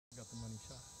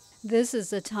This is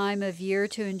the time of year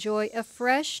to enjoy a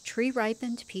fresh,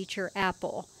 tree-ripened peach or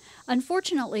apple.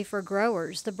 Unfortunately for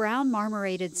growers, the brown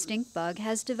marmorated stink bug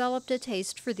has developed a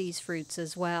taste for these fruits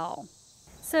as well.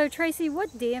 So, Tracy,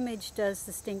 what damage does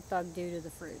the stink bug do to the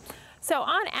fruit? So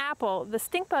on apple, the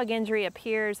stink bug injury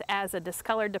appears as a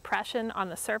discolored depression on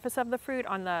the surface of the fruit,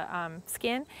 on the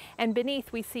skin, and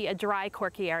beneath we see a dry,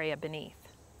 corky area beneath.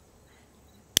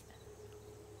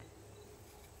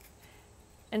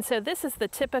 And so this is the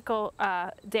typical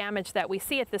damage that we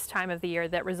see at this time of the year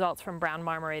that results from brown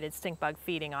marmorated stink bug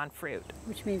feeding on fruit.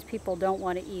 Which means people don't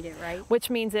want to eat it, right? Which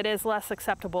means it is less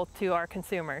acceptable to our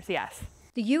consumers, yes.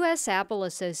 The U.S. Apple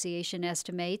Association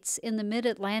estimates in the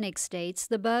mid-Atlantic states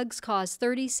the bugs caused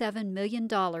 $37 million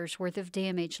worth of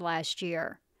damage last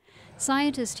year.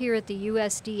 Scientists here at the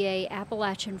USDA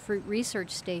Appalachian Fruit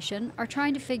Research Station are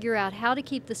trying to figure out how to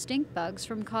keep the stink bugs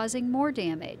from causing more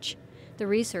damage. The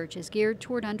research is geared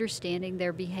toward understanding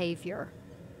their behavior.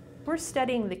 We're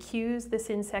studying the cues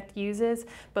this insect uses,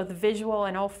 both visual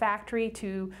and olfactory,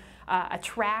 to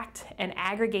attract and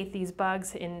aggregate these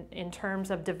bugs in terms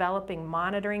of developing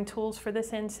monitoring tools for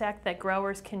this insect that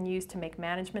growers can use to make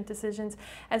management decisions,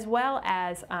 as well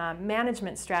as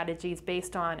management strategies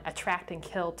based on attract and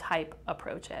kill type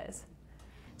approaches.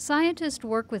 Scientists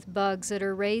work with bugs that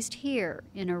are raised here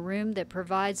in a room that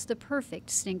provides the perfect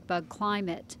stink bug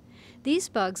climate. These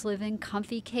bugs live in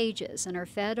comfy cages and are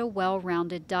fed a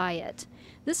well-rounded diet.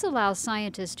 This allows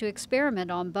scientists to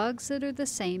experiment on bugs that are the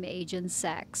same age and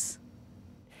sex.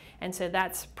 And so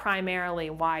that's primarily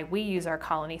why we use our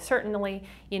colony. Certainly,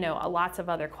 lots of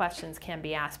other questions can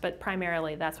be asked, but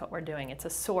primarily that's what we're doing. It's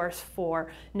a source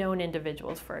for known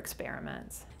individuals for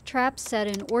experiments. Traps set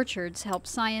in orchards help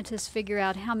scientists figure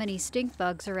out how many stink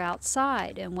bugs are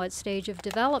outside and what stage of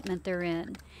development they're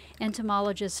in.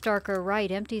 Entomologist Starker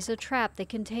Wright empties a trap that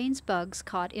contains bugs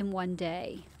caught in one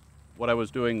day. What I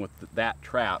was doing with that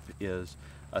trap is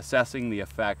assessing the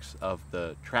effects of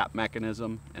the trap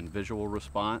mechanism and visual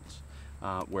response,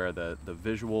 where the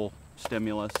visual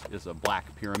stimulus is a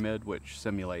black pyramid which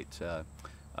simulates a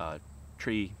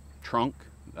tree trunk,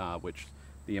 which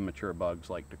the immature bugs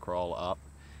like to crawl up.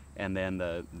 And then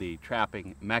the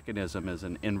trapping mechanism is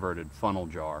an inverted funnel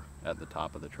jar at the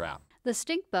top of the trap. The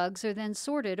stink bugs are then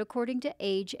sorted according to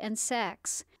age and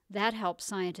sex. That helps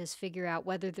scientists figure out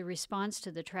whether the response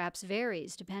to the traps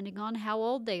varies depending on how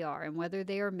old they are and whether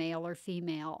they are male or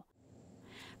female.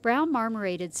 Brown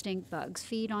marmorated stink bugs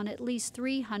feed on at least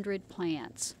 300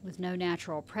 plants. With no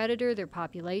natural predator, their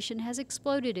population has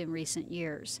exploded in recent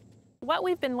years. What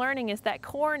we've been learning is that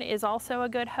corn is also a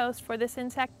good host for this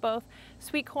insect, both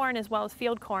sweet corn as well as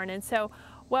field corn. And so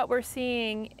what we're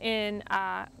seeing in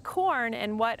corn,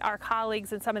 and what our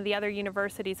colleagues in some of the other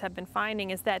universities have been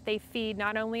finding, is that they feed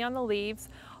not only on the leaves,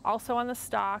 also on the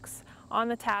stalks, on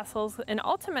the tassels, and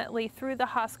ultimately through the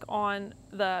husk on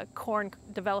the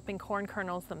developing corn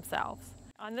kernels themselves.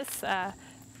 On this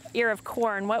ear of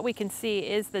corn, what we can see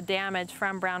is the damage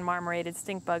from brown marmorated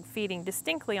stink bug feeding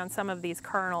distinctly on some of these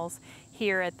kernels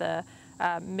here at the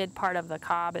mid part of the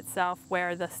cob itself,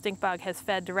 where the stink bug has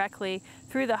fed directly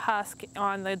through the husk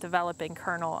on the developing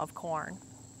kernel of corn.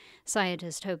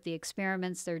 Scientists hope the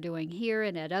experiments they're doing here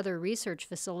and at other research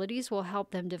facilities will help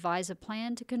them devise a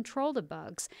plan to control the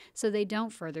bugs so they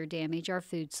don't further damage our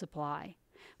food supply.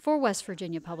 For West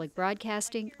Virginia Public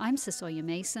Broadcasting, I'm Cecelia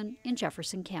Mason in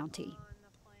Jefferson County.